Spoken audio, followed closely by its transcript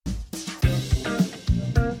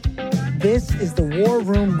This is the War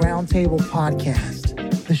Room Roundtable podcast,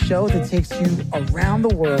 the show that takes you around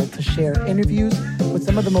the world to share interviews with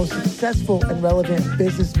some of the most successful and relevant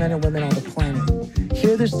businessmen and women on the planet.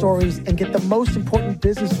 Hear their stories and get the most important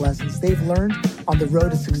business lessons they've learned on the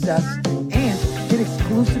road to success, and get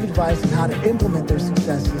exclusive advice on how to implement their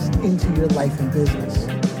successes into your life and business.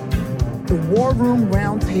 The War Room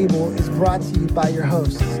Roundtable is brought to you by your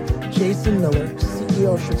hosts, Jason Miller,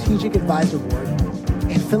 CEO of Strategic Advisor Board,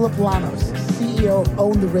 and Philip Lanos, CEO of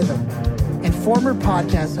Own the Rhythm, and former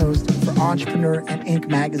podcast host for Entrepreneur and Inc.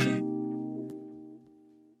 magazine.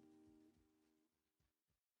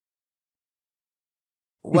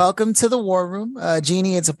 Welcome to the War Room.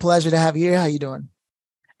 Jeannie, it's a pleasure to have you here. How you doing?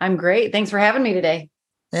 I'm great. Thanks for having me today.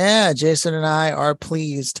 Yeah, Jason and I are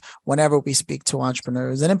pleased whenever we speak to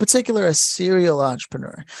entrepreneurs, and in particular, a serial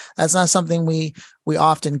entrepreneur. That's not something we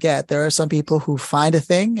often get. There are some people who find a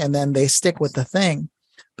thing and then they stick with the thing.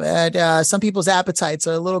 But some people's appetites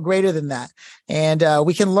are a little greater than that. And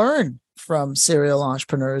we can learn from serial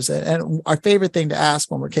entrepreneurs. And our favorite thing to ask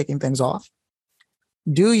when we're kicking things off,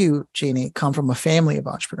 do you, Jeannie, come from a family of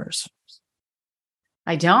entrepreneurs?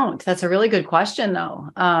 I don't. That's a really good question, though.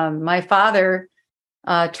 My father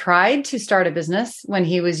tried to start a business when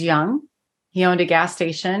he was young. He owned a gas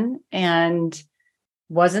station and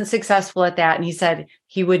wasn't successful at that. And he said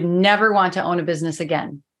he would never want to own a business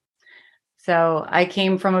again. So I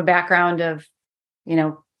came from a background of,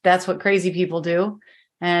 that's what crazy people do.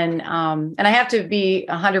 And I have to be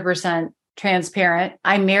 100% transparent.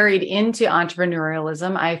 I married into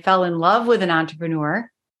entrepreneurialism. I fell in love with an entrepreneur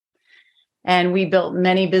and we built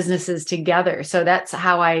many businesses together. So that's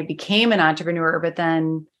how I became an entrepreneur, but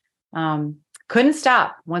then couldn't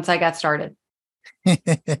stop once I got started.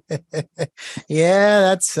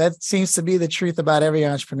 Yeah, that seems to be the truth about every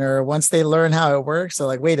entrepreneur. Once they learn how it works, they're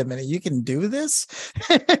like, wait a minute, you can do this?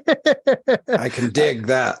 I can dig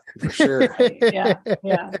that for sure.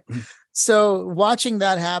 Yeah. So watching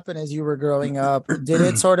that happen as you were growing up, did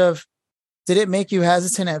it make you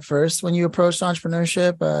hesitant at first when you approached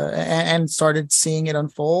entrepreneurship and started seeing it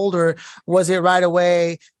unfold? Or was it right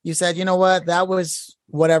away you said, you know what, that was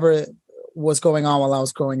whatever was going on while I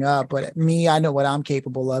was growing up, but me, I know what I'm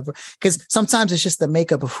capable of? Because sometimes it's just the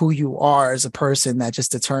makeup of who you are as a person that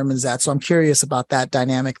just determines that. So I'm curious about that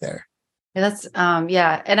dynamic there. That's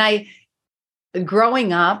And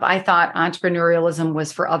growing up, I thought entrepreneurialism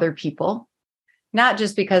was for other people, not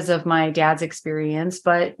just because of my dad's experience,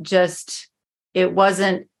 but just it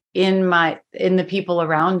wasn't in the people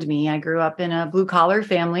around me. I grew up in a blue collar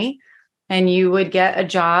family, and you would get a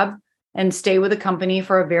job and stay with a company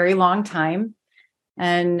for a very long time.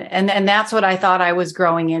 And that's what I thought I was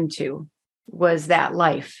growing into, was that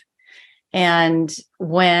life. And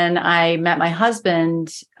when I met my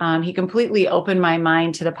husband, he completely opened my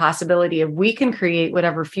mind to the possibility of we can create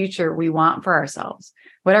whatever future we want for ourselves.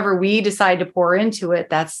 Whatever we decide to pour into it,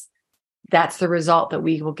 that's the result that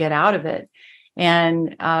we will get out of it.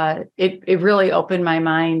 And it really opened my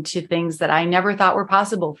mind to things that I never thought were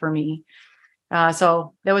possible for me.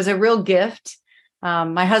 So that was a real gift.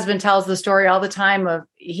 My husband tells the story all the time of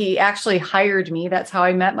he actually hired me. That's how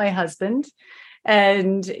I met my husband.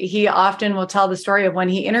 And he often will tell the story of when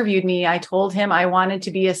he interviewed me, I told him I wanted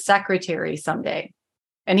to be a secretary someday.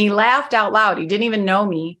 And he laughed out loud. He didn't even know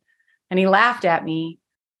me. And he laughed at me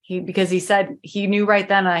because he said he knew right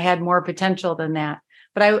then I had more potential than that.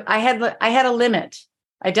 But I had a limit.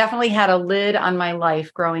 I definitely had a lid on my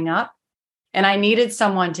life growing up. And I needed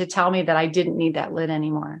someone to tell me that I didn't need that lid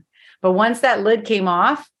anymore. But once that lid came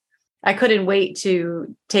off, I couldn't wait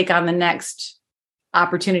to take on the next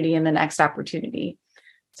opportunity and the next opportunity.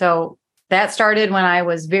 So that started when I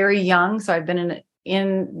was very young. So I've been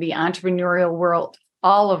in the entrepreneurial world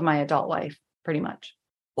all of my adult life, pretty much.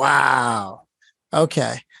 Wow.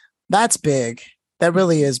 Okay. That's big. That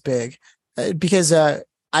really is big. Because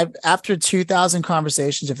after 2,000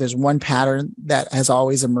 conversations, if there's one pattern that has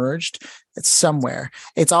always emerged, it's somewhere.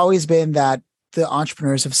 It's always been that the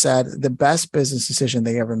entrepreneurs have said the best business decision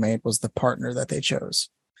they ever made was the partner that they chose,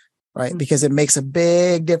 right? Mm-hmm. Because it makes a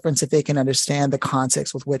big difference if they can understand the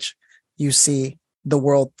context with which you see the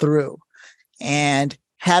world through. And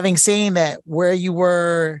having seen that where you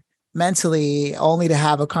were mentally, only to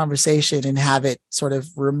have a conversation and have it sort of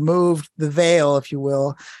remove the veil, if you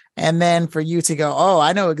will, and then for you to go, oh,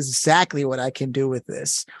 I know exactly what I can do with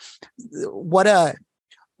this.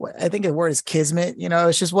 I think the word is kismet.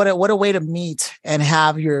 It's just what a way to meet and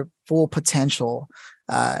have your full potential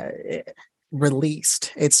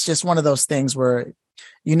released. It's just one of those things where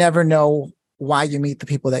you never know why you meet the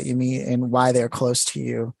people that you meet and why they're close to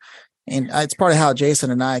you. And it's part of how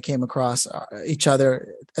Jason and I came across each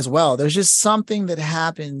other as well. There's just something that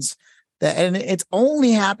happens and it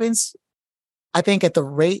only happens, I think, at the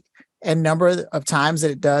rate and number of times that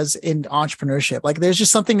it does in entrepreneurship. Like there's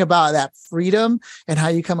just something about that freedom and how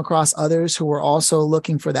you come across others who are also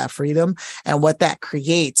looking for that freedom and what that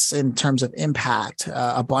creates in terms of impact,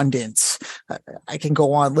 abundance. I can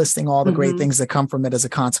go on listing all the great things that come from it as a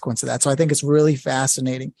consequence of that. So I think it's really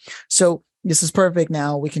fascinating. So this is perfect.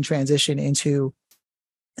 Now we can transition into,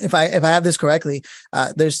 if I have this correctly,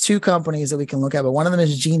 there's two companies that we can look at, but one of them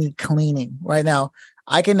is Jeannie Cleaning. Right now,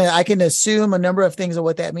 I can assume a number of things of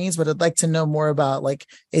what that means, but I'd like to know more about, like,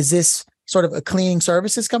 is this sort of a cleaning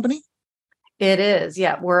services company? It is.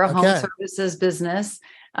 Yeah. We're a home services business.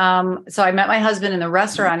 So I met my husband in the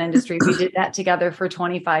restaurant industry. We did that together for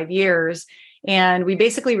 25 years. And we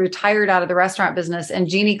basically retired out of the restaurant business. And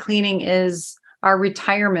Jeannie Cleaning is our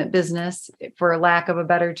retirement business, for lack of a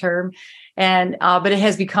better term. And but it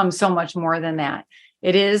has become so much more than that.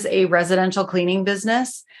 It is a residential cleaning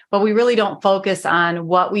business, but we really don't focus on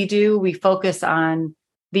what we do. We focus on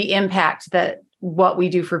the impact that what we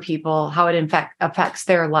do for people, how it in fact affects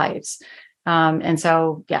their lives. And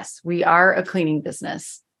so, yes, we are a cleaning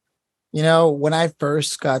business. You know, when I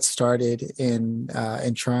first got started in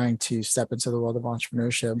trying to step into the world of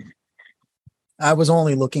entrepreneurship, I was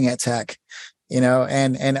only looking at tech,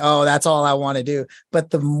 and oh, that's all I want to do. But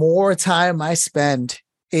the more time I spend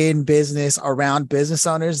in business around business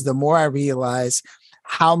owners, the more I realize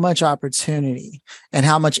how much opportunity and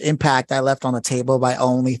how much impact I left on the table by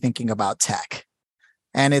only thinking about tech.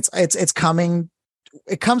 And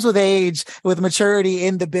it comes with age, with maturity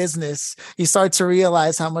in the business. You start to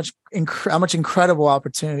realize how much incredible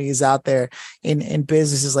opportunity is out there in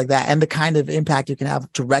businesses like that, and the kind of impact you can have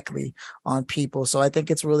directly on people. So I think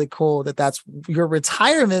it's really cool that that's your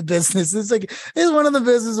retirement business. It's one of the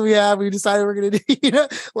businesses we decided we're going to do.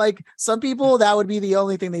 Like some people, that would be the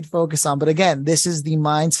only thing they'd focus on. But again, this is the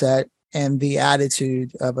mindset and the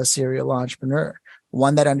attitude of a serial entrepreneur,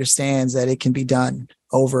 one that understands that it can be done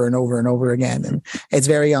over and over and over again. And it's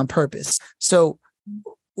very on purpose. So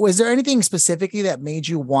was there anything specifically that made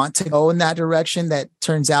you want to go in that direction that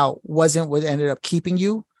turns out wasn't what ended up keeping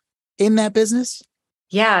you in that business?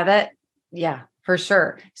 Yeah, for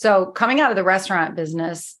sure. So coming out of the restaurant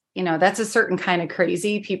business, that's a certain kind of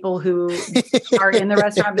crazy people who are in the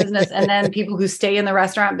restaurant business, and then people who stay in the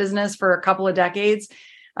restaurant business for a couple of decades.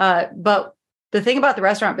 But the thing about the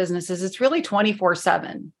restaurant business is it's really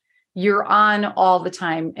 24/7. You're on all the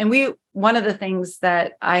time. And one of the things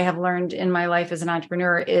that I have learned in my life as an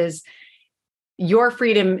entrepreneur is your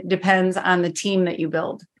freedom depends on the team that you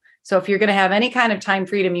build. So if you're going to have any kind of time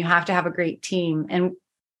freedom, you have to have a great team. And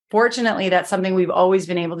fortunately, that's something we've always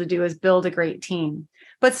been able to do, is build a great team.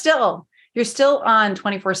 But still, you're still on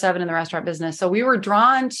 24/7 in the restaurant business. So we were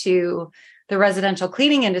drawn to the residential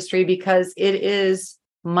cleaning industry because it is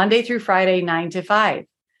Monday through Friday, 9 to 5.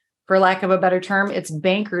 For lack of a better term, it's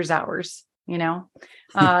banker's hours,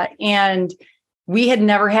 and we had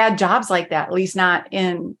never had jobs like that, at least not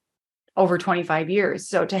in over 25 years.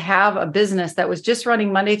 So to have a business that was just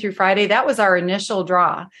running Monday through Friday, that was our initial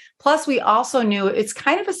draw. Plus, we also knew it's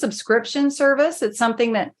kind of a subscription service. It's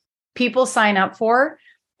something that people sign up for,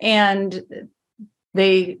 and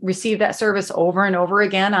they receive that service over and over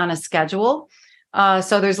again on a schedule.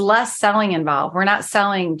 So there's less selling involved. We're not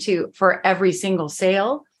selling for every single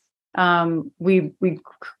sale. We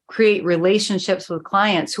create relationships with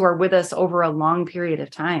clients who are with us over a long period of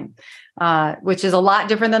time, which is a lot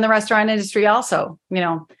different than the restaurant industry. Also,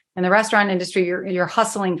 in the restaurant industry, you're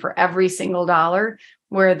hustling for every single dollar,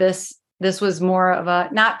 where this was more of a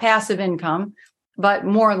not passive income, but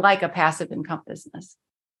more like a passive income business.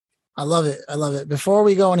 I love it. I love it. Before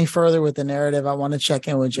we go any further with the narrative, I want to check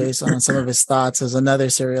in with Jason on some of his thoughts as another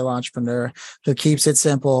serial entrepreneur who keeps it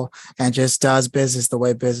simple and just does business the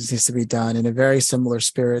way business needs to be done in a very similar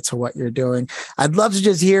spirit to what you're doing. I'd love to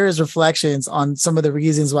just hear his reflections on some of the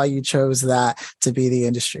reasons why you chose that to be the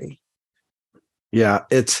industry. Yeah,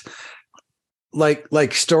 it's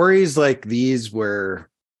like stories like these where,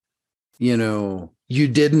 you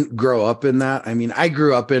didn't grow up in that. I mean, I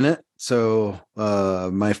grew up in it. So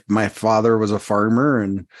my father was a farmer,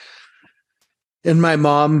 and my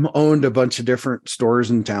mom owned a bunch of different stores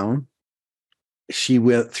in town. She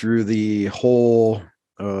went through the whole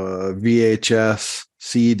VHS,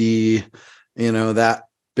 CD, that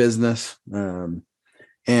business, and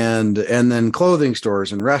then clothing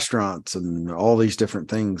stores and restaurants and all these different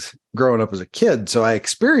things growing up as a kid. So I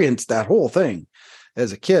experienced that whole thing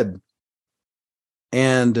as a kid.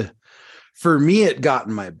 And for me, it got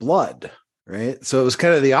in my blood, right? So it was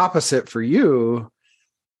kind of the opposite for you.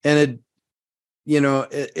 And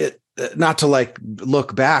not to like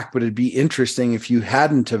look back, but it'd be interesting if you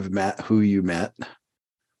hadn't have met who you met,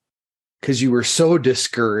 because you were so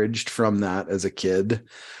discouraged from that as a kid,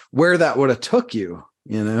 where that would have took you,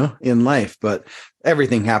 in life. But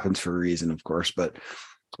everything happens for a reason, of course. But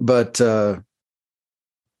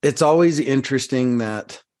it's always interesting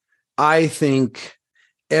that I think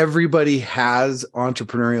everybody has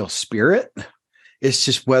entrepreneurial spirit. It's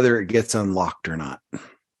just whether it gets unlocked or not.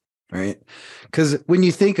 Right. Because when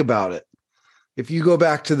you think about it, if you go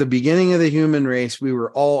back to the beginning of the human race, we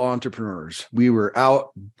were all entrepreneurs. We were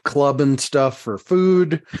out clubbing stuff for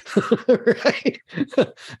food, right?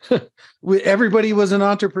 Everybody was an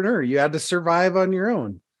entrepreneur. You had to survive on your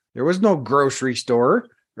own. There was no grocery store,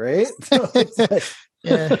 right? So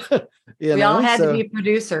Yeah. We all had to be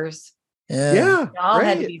producers. Yeah. We all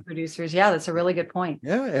had to be producers. Yeah, that's a really good point.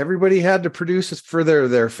 Yeah. Everybody had to produce for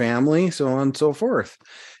their family, so on and so forth.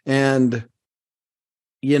 And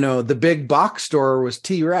the big box store was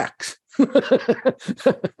T-Rex.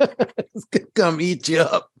 Come eat you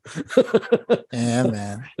up. Yeah,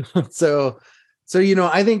 man. So,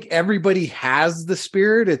 I think everybody has the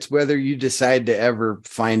spirit. It's whether you decide to ever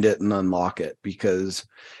find it and unlock it, because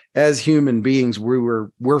as human beings, we're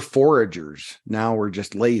foragers. Now we're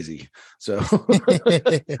just lazy. So thank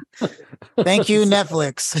you,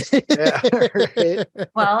 Netflix. Yeah, right.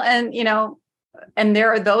 Well, and there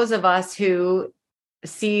are those of us who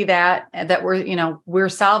see that we're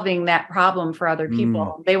solving that problem for other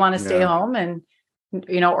people. They want to stay home and,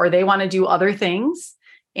 or they want to do other things.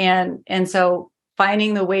 And so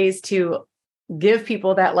finding the ways to give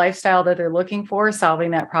people that lifestyle that they're looking for,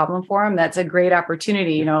 solving that problem for them, that's a great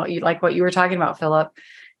opportunity. Like what you were talking about, Philip,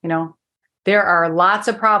 there are lots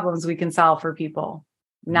of problems we can solve for people,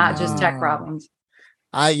 not just tech problems.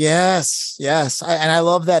 Yes. And I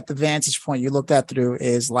love that the vantage point you looked at through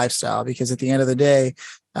is lifestyle, because at the end of the day,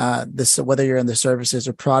 whether you're in the services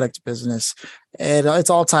or product business, it's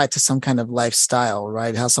all tied to some kind of lifestyle,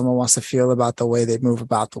 right? How someone wants to feel about the way they move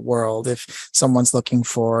about the world. If someone's looking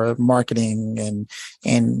for marketing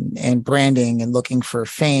and branding and looking for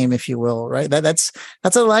fame, if you will, right? That's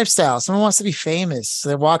a lifestyle. Someone wants to be famous.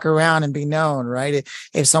 They walk around and be known, right?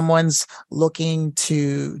 If someone's looking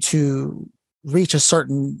to reach a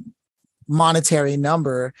certain monetary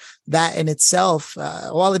number, that in itself,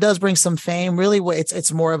 while it does bring some fame, really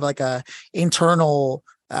it's more of like a internal,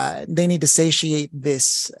 they need to satiate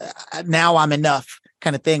this, now I'm enough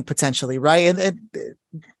kind of thing, potentially, right? And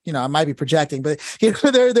I might be projecting, but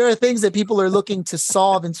there are things that people are looking to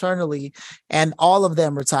solve internally, and all of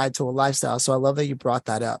them are tied to a lifestyle. So I love that you brought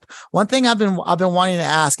that up. One thing I've been wanting to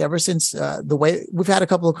ask ever since the way we've had a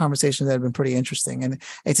couple of conversations that have been pretty interesting, and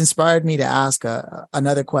it's inspired me to ask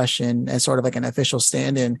another question as sort of like an official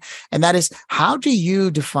stand-in, and that is, how do you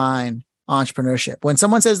define entrepreneurship? When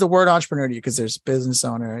someone says the word entrepreneur to you, because there's business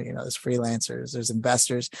owner, there's freelancers, there's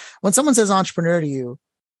investors. When someone says entrepreneur to you,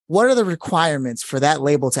 what are the requirements for that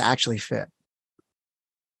label to actually fit?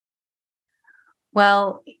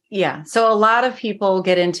 Well, yeah. So a lot of people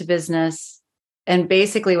get into business, and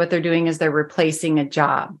basically what they're doing is they're replacing a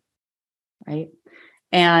job, right?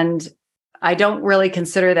 And I don't really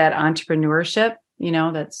consider that entrepreneurship.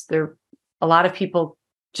 A lot of people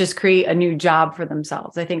just create a new job for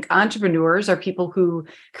themselves. I think entrepreneurs are people who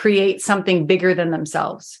create something bigger than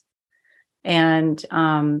themselves. And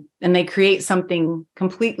they create something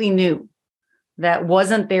completely new that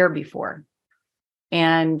wasn't there before.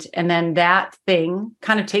 And then that thing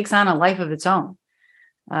kind of takes on a life of its own.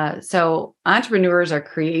 So entrepreneurs are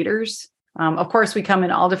creators. Of course, we come in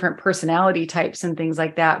all different personality types and things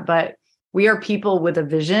like that, but we are people with a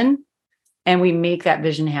vision, and we make that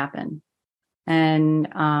vision happen. And,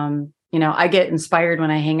 I get inspired when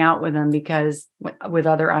I hang out with them, because with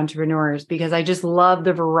other entrepreneurs, because I just love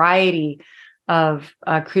the variety of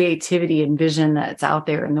creativity and vision that's out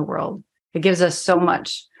there in the world. It gives us so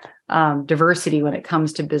much diversity when it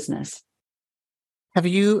comes to business. Have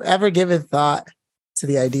you ever given thought to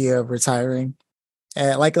the idea of retiring?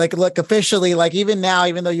 Look, officially, like even now,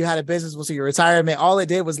 even though you had a business, so your retirement, all it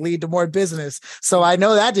did was lead to more business. So I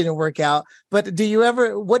know that didn't work out. But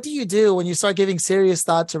what do you do when you start giving serious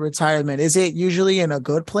thought to retirement? Is it usually in a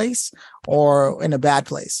good place or in a bad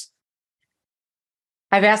place?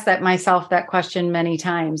 I've asked myself that question many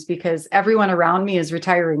times, because everyone around me is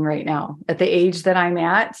retiring right now at the age that I'm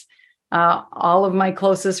at. All of my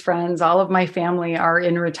closest friends, all of my family are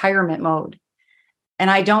in retirement mode. And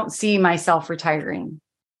I don't see myself retiring.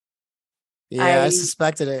 Yeah, I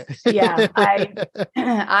suspected it. Yeah,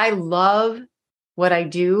 I love what I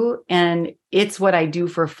do, and it's what I do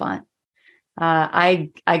for fun. I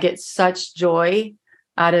get such joy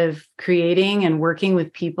out of creating and working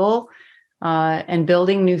with people and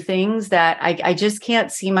building new things that I just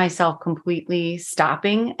can't see myself completely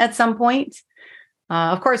stopping at some point.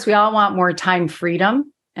 Of course, we all want more time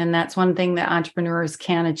freedom. And that's one thing that entrepreneurs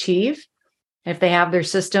can achieve if they have their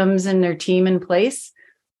systems and their team in place.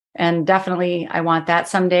 And definitely I want that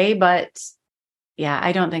someday. But yeah,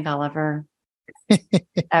 I don't think I'll ever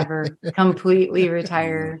completely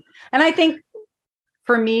retire. And I think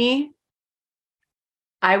for me,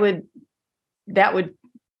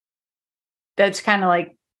 that's kind of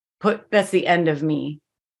like that's the end of me.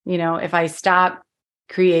 If I stop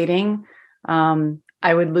creating,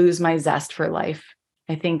 I would lose my zest for life.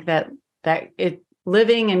 I think that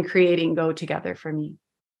living and creating go together for me.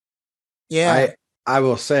 Yeah. I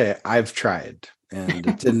will say I've tried and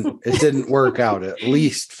it didn't work out at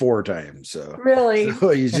least 4 times. So really,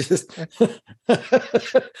 so you just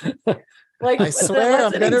like I swear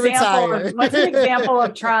I'm gonna retire. What's an example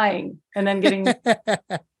of trying and then getting?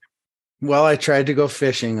 Well, I tried to go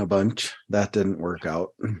fishing a bunch. That didn't work out.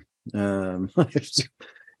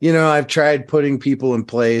 I've tried putting people in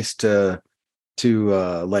place to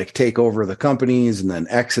like take over the companies and then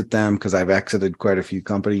exit them, because I've exited quite a few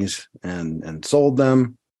companies and sold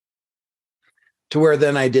them to where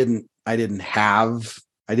then I didn't have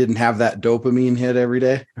that dopamine hit every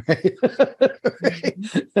day. Right?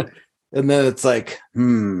 And then it's like,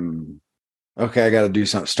 okay, I got to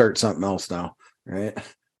start something else now. Right.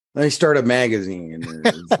 Let me start a magazine or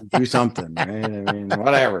do something. Right. I mean,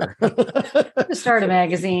 whatever. Just start a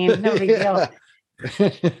magazine. No big deal.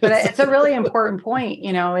 But it's a really important point.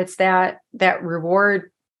 It's that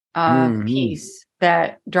reward piece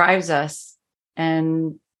that drives us.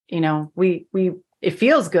 And, it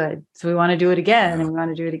feels good. So we want to do it again and we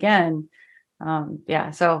want to do it again.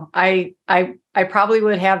 So I probably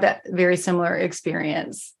would have that very similar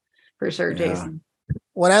experience for sure, Jason.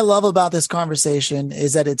 What I love about this conversation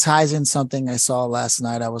is that it ties in something I saw last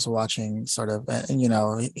night. I was watching sort of,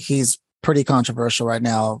 he's pretty controversial right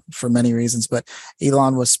now for many reasons, but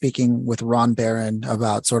Elon was speaking with Ron Barron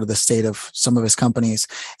about sort of the state of some of his companies.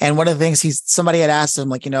 And one of the things somebody had asked him,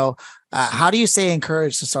 like, how do you stay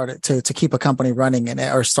encouraged to start it, to keep a company running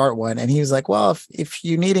or start one? And he was like, well, if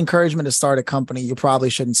you need encouragement to start a company, you probably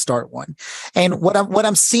shouldn't start one. And what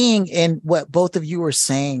I'm seeing in what both of you are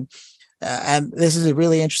saying, and this is a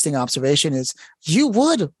really interesting observation, is you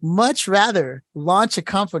would much rather launch a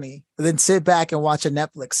company than sit back and watch a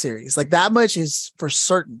Netflix series. Like, that much is for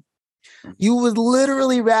certain. You would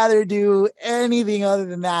literally rather do anything other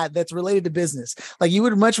than that's related to business. Like, you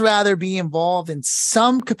would much rather be involved in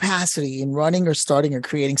some capacity in running or starting or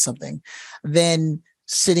creating something than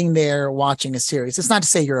sitting there watching a series. It's not to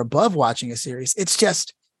say you're above watching a series. It's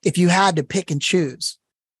just, if you had to pick and choose,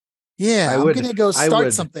 I'm going to go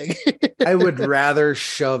start something. I would rather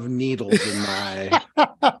shove needles in my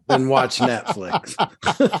eye than watch Netflix.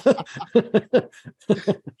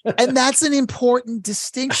 And that's an important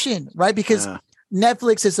distinction, right? Because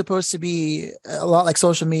Netflix is supposed to be a lot like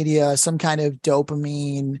social media, some kind of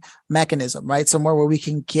dopamine mechanism, right? Somewhere where we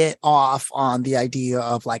can get off on the idea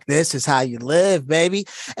of like, this is how you live, baby.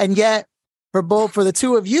 And yet for the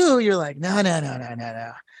two of you, you're like, no.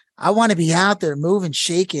 I want to be out there moving,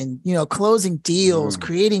 shaking, closing deals,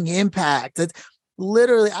 creating impact.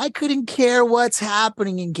 Literally, I couldn't care what's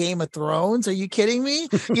happening in Game of Thrones. Are you kidding me?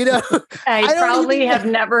 I probably have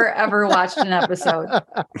never, ever watched an episode.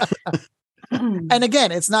 And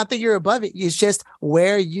again, it's not that you're above it. It's just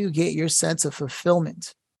where you get your sense of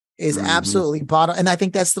fulfillment is absolutely bottom. And I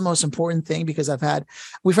think that's the most important thing, because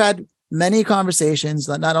we've had many conversations.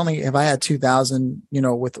 Not only have I had 2,000,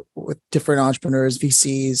 with different entrepreneurs,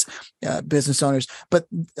 VCs, business owners, but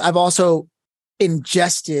I've also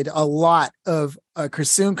ingested a lot of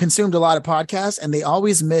consumed a lot of podcasts, and they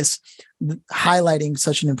always miss highlighting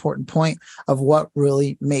such an important point of what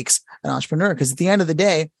really makes an entrepreneur. Because at the end of the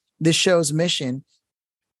day, this show's mission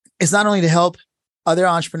is not only to help other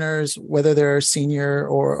entrepreneurs, whether they're senior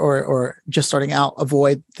or just starting out,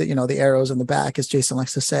 avoid the arrows in the back, as Jason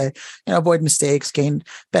likes to say, avoid mistakes, gain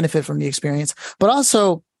benefit from the experience. But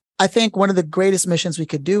also, I think one of the greatest missions we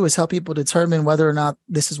could do is help people determine whether or not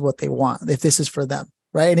this is what they want, if this is for them,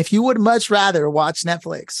 right? And if you would much rather watch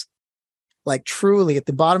Netflix, like truly at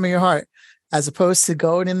the bottom of your heart, as opposed to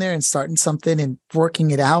going in there and starting something and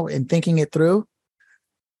working it out and thinking it through,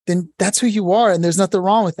 then that's who you are. And there's nothing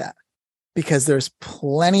wrong with that. Because there's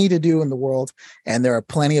plenty to do in the world, and there are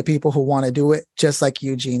plenty of people who want to do it, just like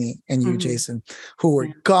you, Jeannie, and you, Jason, who are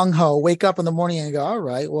gung-ho, wake up in the morning and go, all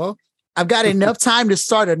right, well, I've got enough time to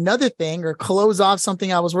start another thing or close off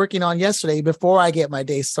something I was working on yesterday before I get my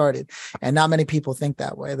day started. And not many people think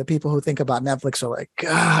that way. The people who think about Netflix are like,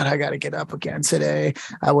 God, I got to get up again today.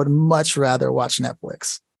 I would much rather watch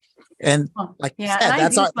Netflix. And like you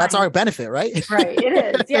said, that's our benefit, right? Right.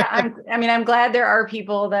 It is. Yeah. I'm glad there are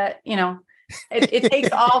people that, it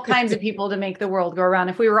takes all kinds of people to make the world go around.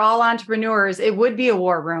 If we were all entrepreneurs, it would be a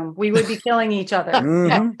war room. We would be killing each other.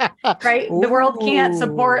 Right. The world can't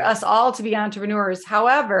support us all to be entrepreneurs.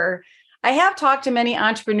 However, I have talked to many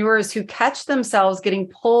entrepreneurs who catch themselves getting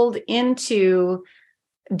pulled into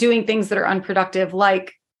doing things that are unproductive,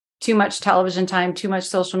 like too much television time, too much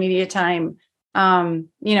social media time,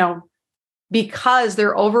 because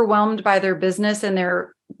they're overwhelmed by their business and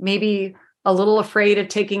they're maybe a little afraid of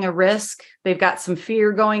taking a risk. They've got some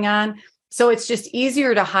fear going on. So it's just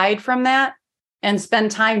easier to hide from that and spend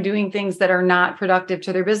time doing things that are not productive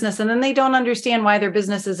to their business. And then they don't understand why their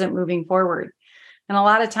business isn't moving forward. And a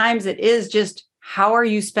lot of times it is just, how are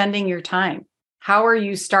you spending your time? How are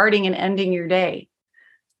you starting and ending your day?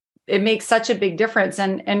 It makes such a big difference.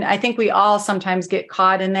 And I think we all sometimes get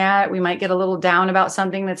caught in that. We might get a little down about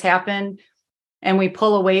something that's happened and we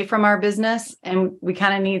pull away from our business, and we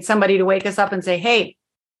kind of need somebody to wake us up and say, hey,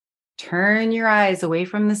 turn your eyes away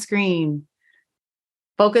from the screen,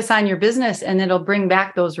 focus on your business, and it'll bring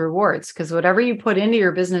back those rewards, because whatever you put into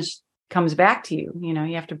your business comes back to you.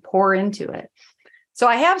 You have to pour into it. So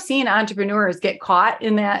I have seen entrepreneurs get caught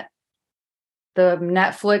in the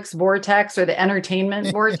Netflix vortex or the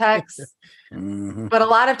entertainment vortex. But a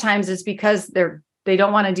lot of times it's because they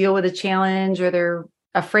don't want to deal with a challenge, or they're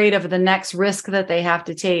afraid of the next risk that they have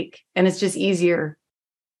to take. And it's just easier,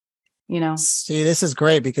 See, this is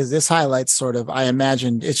great, because this highlights sort of, I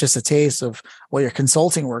imagine it's just a taste of what your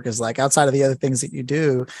consulting work is like outside of the other things that you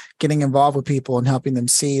do, getting involved with people and helping them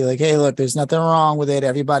see like, hey, look, there's nothing wrong with it.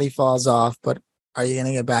 Everybody falls off, but are you going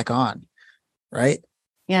to get back on? Right.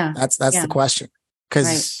 Yeah. That's the question.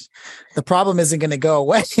 Because the problem isn't going to go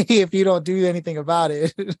away if you don't do anything about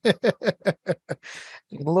it.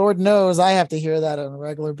 Lord knows I have to hear that on a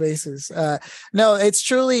regular basis. No, it's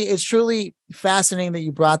truly fascinating that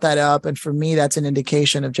you brought that up. And for me, that's an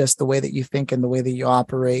indication of just the way that you think and the way that you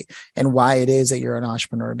operate and why it is that you're an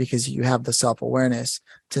entrepreneur, because you have the self-awareness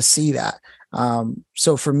to see that.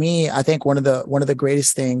 So for me, I think one of the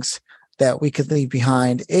greatest things that we could leave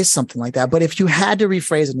behind is something like that. But if you had to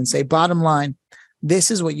rephrase it and say, bottom line,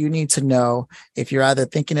 this is what you need to know if you're either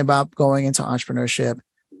thinking about going into entrepreneurship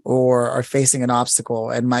or are facing an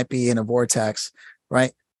obstacle and might be in a vortex,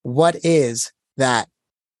 right? What is that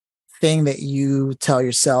thing that you tell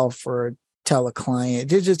yourself or tell a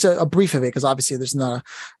client? Just a brief of it, because obviously there's not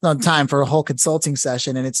time for a whole consulting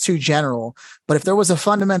session and it's too general. But if there was a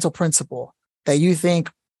fundamental principle that you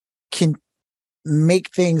think can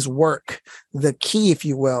make things work, the key, if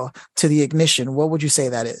you will, to the ignition, what would you say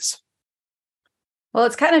that is? Well,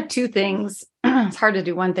 it's kind of two things. It's hard to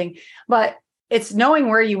do one thing, but it's knowing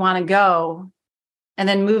where you want to go and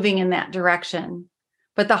then moving in that direction.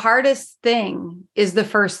 But the hardest thing is the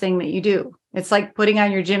first thing that you do. It's like putting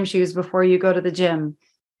on your gym shoes before you go to the gym.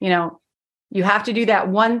 You have to do that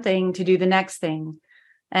one thing to do the next thing.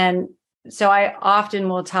 And so I often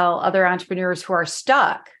will tell other entrepreneurs who are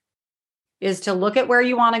stuck is to look at where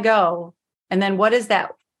you want to go. And then what is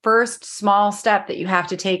that first small step that you have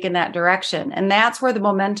to take in that direction? And that's where the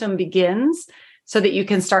momentum begins, so that you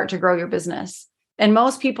can start to grow your business. And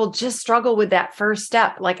most people just struggle with that first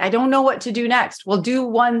step. Like, I don't know what to do next. Well, do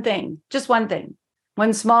one thing, just one thing,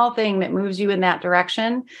 one small thing that moves you in that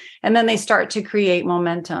direction. And then they start to create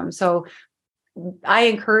momentum. So I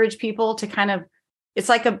encourage people to it's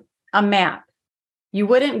like a map. You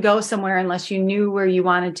wouldn't go somewhere unless you knew where you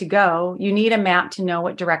wanted to go. You need a map to know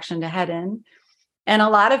what direction to head in. And a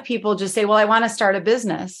lot of people just say, well, I want to start a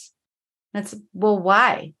business. That's, well,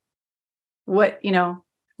 why? What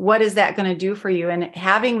is that going to do for you? And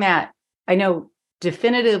having that, I know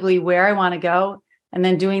definitively where I want to go, and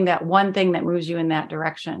then doing that one thing that moves you in that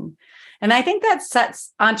direction. And I think that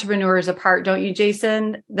sets entrepreneurs apart, don't you,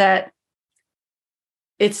 Jason? That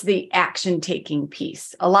it's the action taking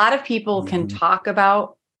piece. A lot of people can talk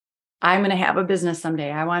about, I'm going to have a business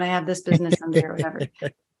someday. I want to have this business someday or whatever.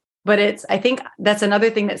 But I think that's another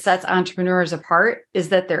thing that sets entrepreneurs apart, is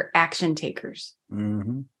that they're action takers.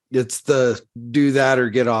 Mm-hmm. It's the do that or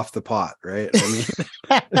get off the pot, right? I mean,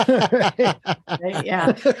 right?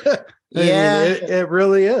 Yeah. Yeah, it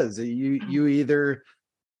really is. You're either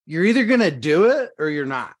going to do it or you're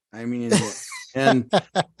not. I mean, and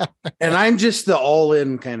I'm just the all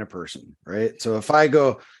in kind of person, right? So if I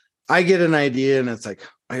get an idea and it's like,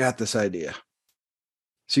 I got this idea.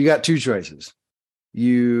 So you got two choices.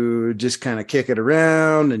 you just kind of kick it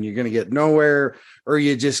around and you're going to get nowhere, or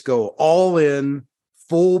you just go all in,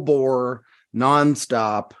 full bore,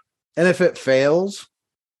 nonstop. And if it fails,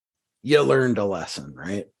 you learned a lesson,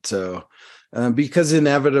 right? So, because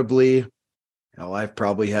inevitably, I've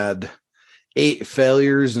probably had 8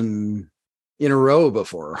 failures in a row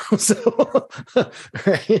before. So,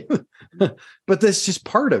 right. But that's just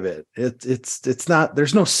part of it. It's not,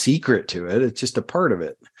 there's no secret to it. It's just a part of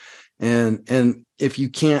it. And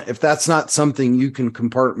if that's not something you can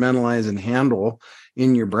compartmentalize and handle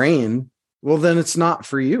in your brain, well, then it's not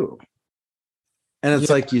for you. And it's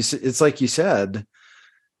like you said,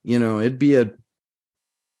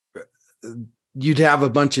 you'd have a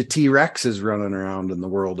bunch of T-Rexes running around in the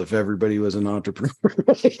world if everybody was an entrepreneur.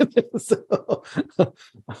 So.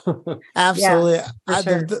 Absolutely. Yeah,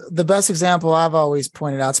 sure. The best example I've always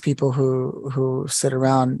pointed out to people who sit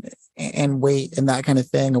around and wait and that kind of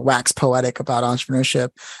thing, wax poetic about entrepreneurship,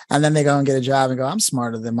 and then they go and get a job and go, I'm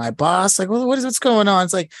smarter than my boss. Like, well, what's going on?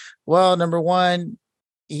 It's like, well, number one,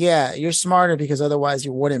 yeah, you're smarter because otherwise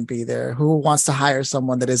you wouldn't be there. Who wants to hire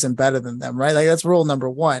someone that isn't better than them, right? Like, that's rule number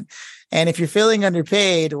one. And if you're feeling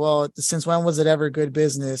underpaid, well, since when was it ever good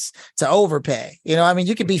business to overpay? I mean,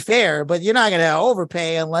 you could be fair, but you're not going to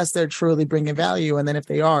overpay unless they're truly bringing value. And then if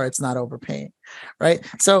they are, it's not overpaying, right?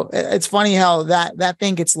 So it's funny how that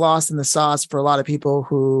thing gets lost in the sauce for a lot of people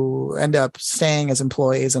who end up staying as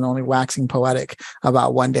employees and only waxing poetic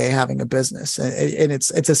about one day having a business. And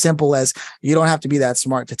it's as simple as, you don't have to be that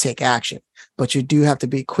smart to take action, but you do have to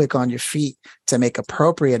be quick on your feet to make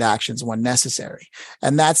appropriate actions when necessary.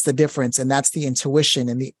 And that's the difference. And that's the intuition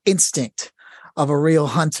and the instinct of a real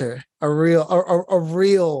hunter, a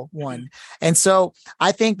real one. And so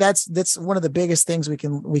I think that's one of the biggest things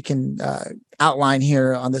we can outline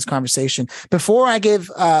here on this conversation. Before I give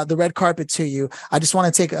the red carpet to you, I just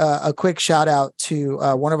want to take a quick shout out to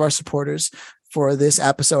one of our supporters for this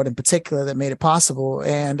episode in particular that made it possible.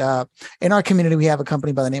 And in our community, we have a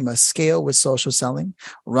company by the name of Scale with Social Selling,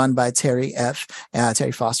 run by Terry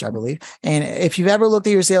Foster, I believe. And if you've ever looked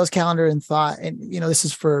at your sales calendar and thought, and this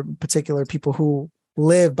is for particular people who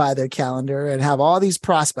live by their calendar and have all these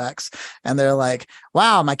prospects, and they're like,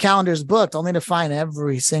 wow, my calendar's booked, only to find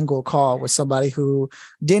every single call with somebody who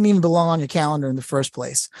didn't even belong on your calendar in the first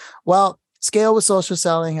place. Well, Scale with Social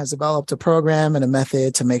Selling has developed a program and a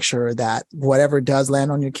method to make sure that whatever does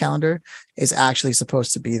land on your calendar is actually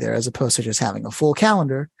supposed to be there, as opposed to just having a full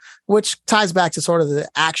calendar, which ties back to sort of the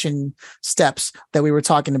action steps that we were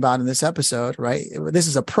talking about in this episode, right? This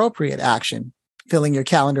is appropriate action, filling your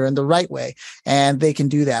calendar in the right way, and they can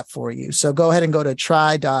do that for you. So go ahead and go to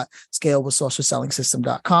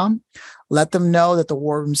try.scalewithsocialsellingsystem.com. Let them know that the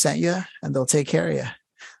War Room sent you, and they'll take care of you.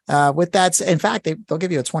 With that, in fact, they'll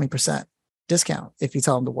give you a 20% discount if you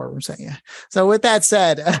tell them the War Room sent you. So with that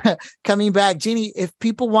said, coming back, Jeannie, if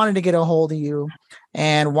people wanted to get a hold of you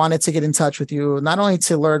and wanted to get in touch with you, not only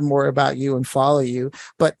to learn more about you and follow you,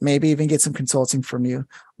 but maybe even get some consulting from you,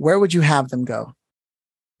 where would you have them go?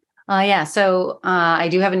 So I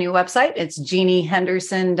do have a new website. It's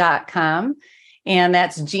jeanniehenderson.com. And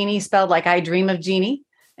that's Jeannie spelled like I dream of Jeannie.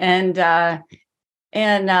 And they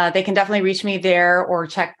can definitely reach me there or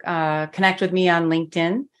connect with me on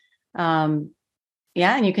LinkedIn. And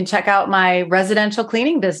you can check out my residential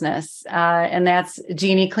cleaning business, and that's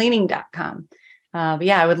jeanniecleaning.com.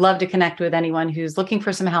 I would love to connect with anyone who's looking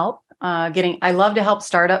for some help. I love to help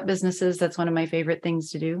startup businesses. That's one of my favorite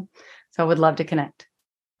things to do. So I would love to connect.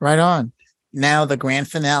 Right on. Now the grand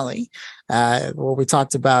finale, what we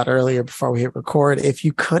talked about earlier before we hit record. If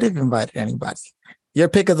you could have invited anybody, your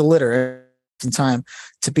pick of the litter, some time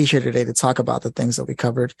to be here today to talk about the things that we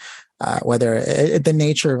covered, whether the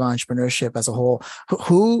nature of entrepreneurship as a whole,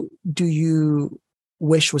 who do you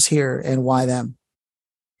wish was here and why them?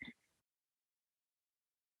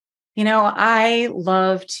 I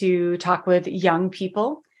love to talk with young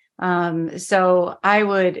people. So I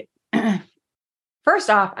would, first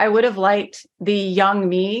off, I would have liked the young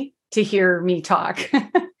me to hear me talk,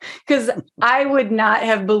 because I would not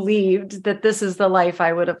have believed that this is the life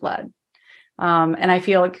I would have led. And I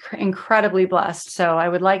feel incredibly blessed. So I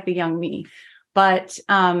would like the young me, but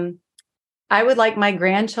I would like my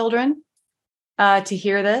grandchildren to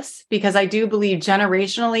hear this, because I do believe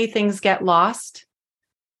generationally things get lost.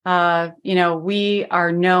 We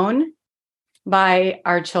are known by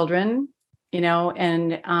our children,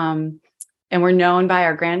 and we're known by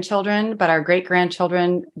our grandchildren, but our great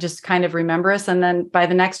grandchildren just kind of remember us. And then by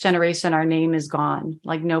the next generation, our name is gone.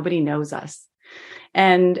 Like nobody knows us.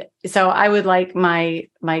 And so I would like my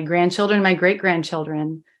grandchildren, my great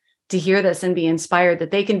grandchildren to hear this and be inspired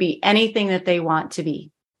that they can be anything that they want to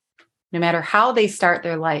be. no matter how they start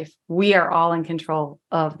their life, we are all in control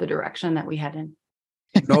of the direction that we head in.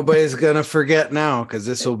 Nobody's going to forget now because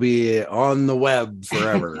this will be on the web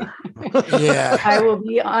forever. Yeah. I will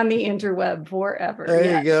be on the interweb forever.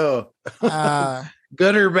 There you go.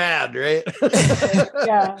 Good or bad, right?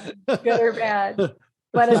 Yeah, good or bad.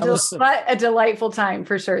 But a delightful time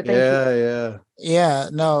for sure. Thank you. Yeah.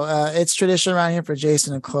 No, it's tradition around here for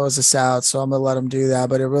Jason to close us out. So I'm going to let him do that.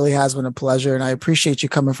 But it really has been a pleasure. And I appreciate you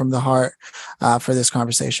coming from the heart for this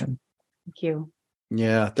conversation. Thank you.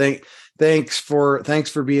 Yeah. Thanks for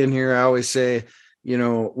being here. I always say,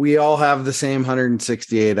 we all have the same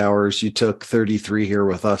 168 hours. You took 33 here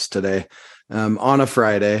with us today on a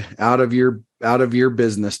Friday out of your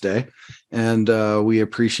business day. And we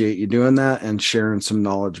appreciate you doing that and sharing some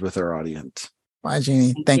knowledge with our audience. Bye,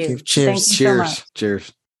 Jeannie. Thank you. Cheers. Thank you so much.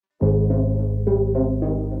 Cheers.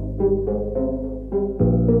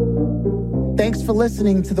 Thanks for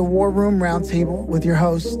listening to the War Room Roundtable with your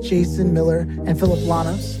hosts, Jason Miller and Philip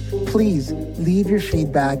Lanos. Please leave your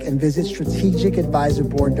feedback and visit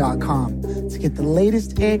strategicadvisorboard.com to get the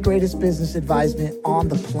latest and greatest business advisement on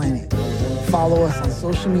the planet. Follow us on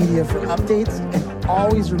social media for updates, and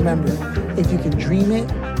always remember, if you can dream it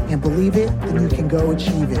and believe it, then you can go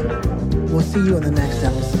achieve it. We'll see you in the next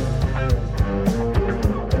episode.